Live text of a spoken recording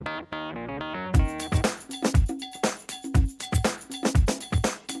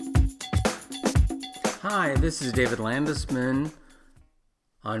Hi, this is David Landesman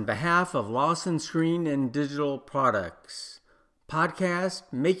on behalf of Lawson Screen and Digital Products podcast,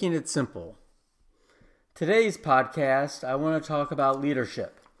 Making It Simple. Today's podcast, I want to talk about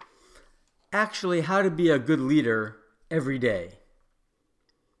leadership. Actually, how to be a good leader every day.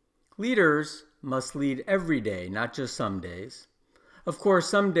 Leaders must lead every day, not just some days. Of course,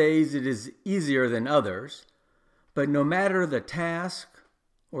 some days it is easier than others, but no matter the task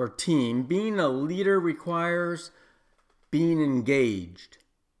or team, being a leader requires being engaged.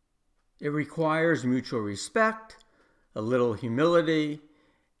 It requires mutual respect, a little humility,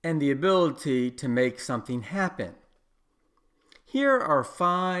 and the ability to make something happen. Here are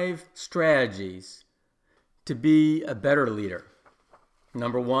 5 strategies to be a better leader.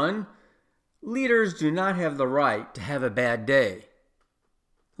 Number 1, leaders do not have the right to have a bad day.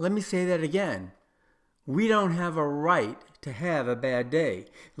 Let me say that again. We don't have a right to have a bad day.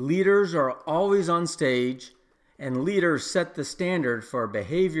 Leaders are always on stage, and leaders set the standard for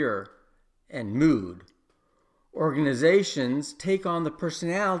behavior and mood. Organizations take on the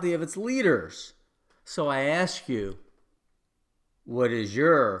personality of its leaders. So I ask you, what is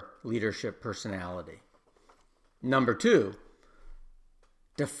your leadership personality? Number 2,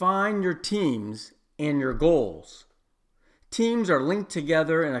 define your teams and your goals. Teams are linked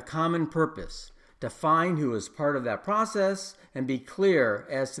together in a common purpose. Define who is part of that process and be clear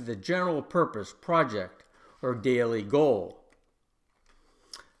as to the general purpose, project, or daily goal.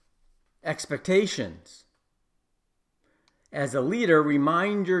 Expectations. As a leader,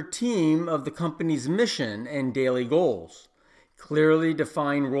 remind your team of the company's mission and daily goals. Clearly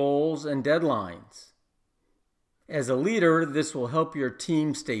define roles and deadlines. As a leader, this will help your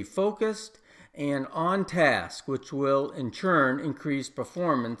team stay focused and on task, which will in turn increase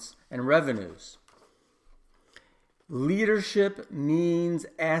performance and revenues. Leadership means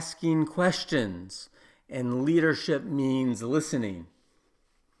asking questions, and leadership means listening.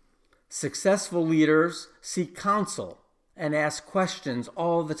 Successful leaders seek counsel and ask questions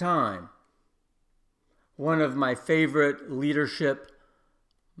all the time. One of my favorite leadership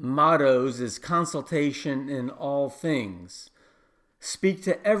mottos is consultation in all things. Speak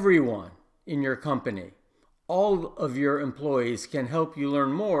to everyone in your company. All of your employees can help you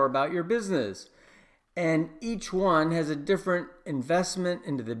learn more about your business. And each one has a different investment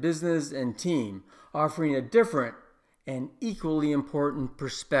into the business and team, offering a different and equally important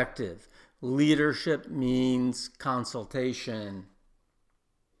perspective. Leadership means consultation.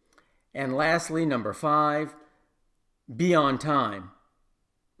 And lastly, number 5, be on time.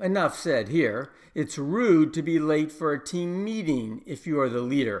 Enough said here. It's rude to be late for a team meeting if you are the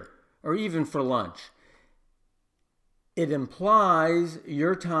leader, or even for lunch. It implies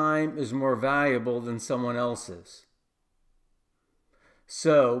your time is more valuable than someone else's.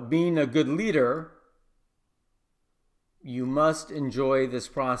 So, being a good leader, you must enjoy this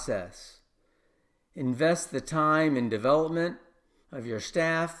process. Invest the time in development of your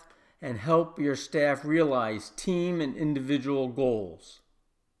staff and help your staff realize team and individual goals.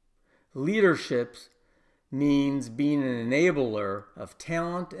 Leadership means being an enabler of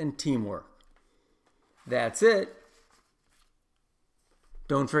talent and teamwork. That's it.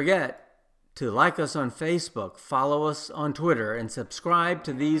 Don't forget to like us on Facebook, follow us on Twitter, and subscribe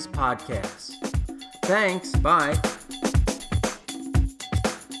to these podcasts. Thanks. Bye.